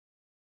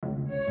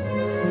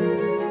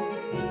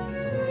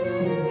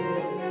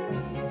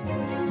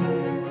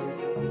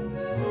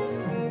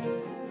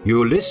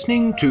You're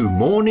listening to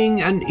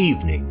Morning and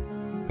Evening,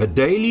 a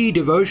daily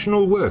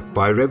devotional work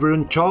by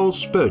Reverend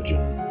Charles Spurgeon.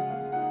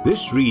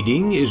 This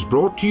reading is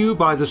brought to you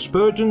by the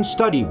Spurgeon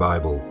Study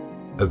Bible,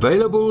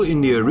 available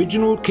in the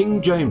original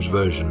King James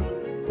Version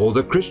or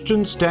the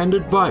Christian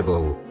Standard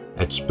Bible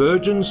at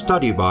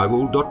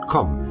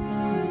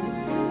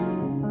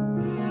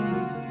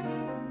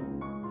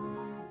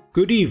spurgeonstudybible.com.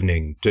 Good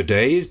evening.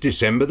 Today is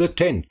December the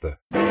 10th.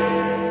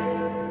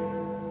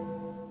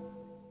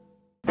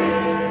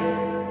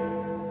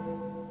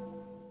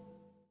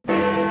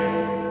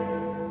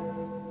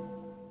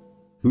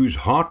 Whose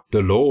heart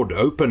the Lord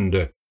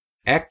opened.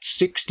 Acts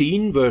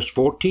 16 verse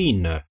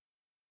 14.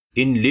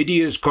 In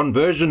Lydia's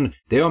conversion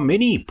there are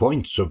many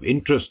points of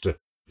interest.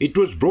 It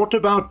was brought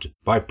about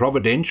by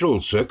providential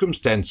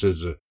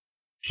circumstances.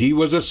 She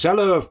was a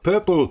seller of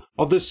purple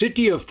of the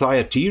city of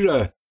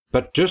Thyatira,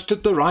 but just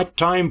at the right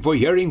time for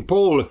hearing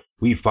Paul,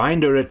 we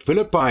find her at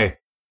Philippi.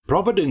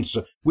 Providence,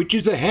 which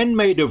is the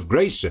handmaid of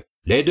grace,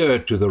 led her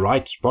to the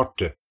right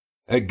spot.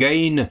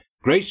 Again,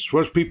 grace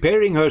was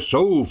preparing her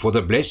soul for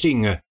the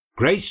blessing.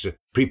 Grace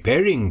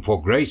preparing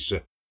for grace.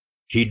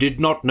 She did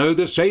not know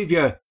the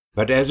Saviour,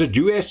 but as a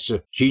Jewess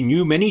she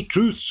knew many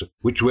truths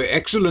which were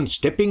excellent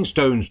stepping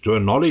stones to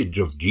a knowledge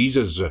of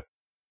Jesus.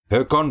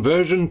 Her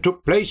conversion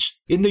took place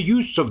in the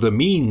use of the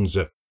means.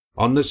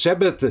 On the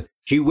Sabbath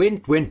she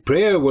went when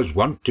prayer was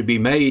wont to be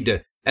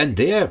made, and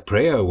there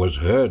prayer was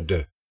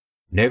heard.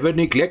 Never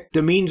neglect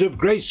the means of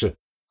grace.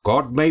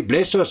 God may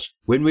bless us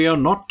when we are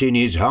not in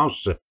his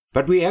house,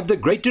 but we have the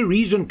greater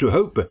reason to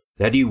hope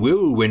that he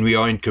will when we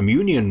are in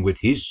communion with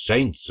his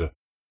saints.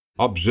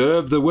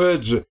 Observe the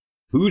words,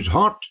 whose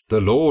heart the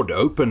Lord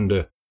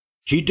opened.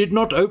 She did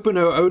not open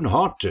her own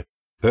heart.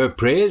 Her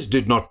prayers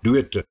did not do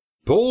it.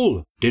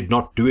 Paul did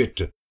not do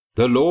it.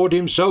 The Lord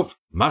himself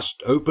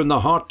must open the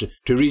heart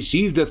to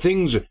receive the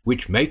things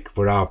which make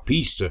for our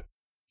peace.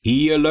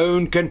 He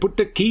alone can put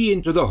the key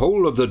into the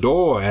hole of the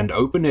door and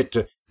open it,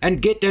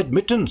 and get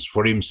admittance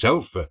for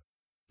himself.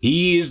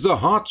 He is the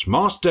heart's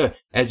master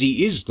as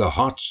he is the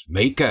heart's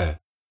maker.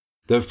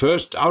 The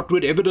first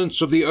outward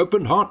evidence of the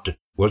open heart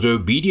was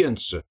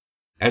obedience.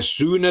 As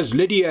soon as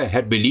Lydia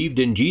had believed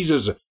in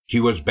Jesus, she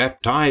was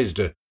baptized.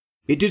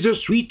 It is a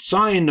sweet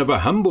sign of a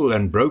humble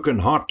and broken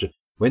heart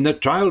when the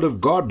child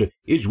of God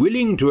is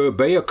willing to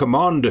obey a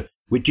command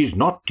which is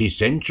not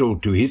essential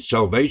to his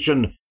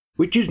salvation,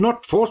 which is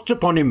not forced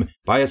upon him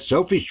by a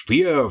selfish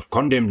fear of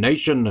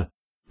condemnation,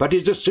 but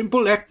is a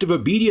simple act of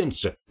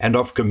obedience and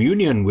of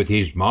communion with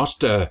his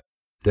master.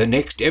 The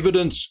next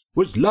evidence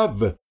was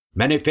love,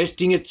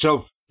 manifesting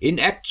itself in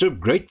acts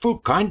of grateful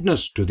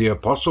kindness to the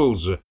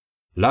apostles.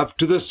 Love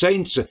to the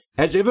saints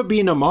has ever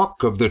been a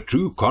mark of the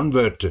true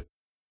convert.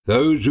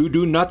 Those who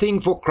do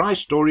nothing for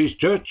Christ or his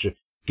church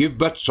give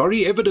but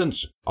sorry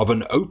evidence of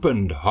an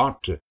opened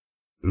heart.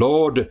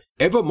 Lord,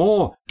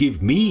 evermore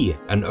give me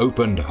an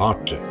opened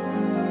heart.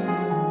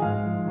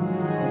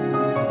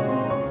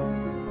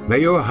 May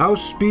your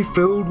house be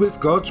filled with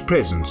God's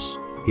presence,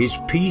 his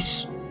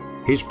peace,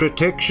 his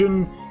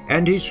protection,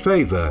 and his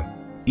favor,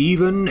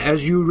 even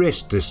as you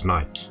rest this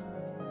night.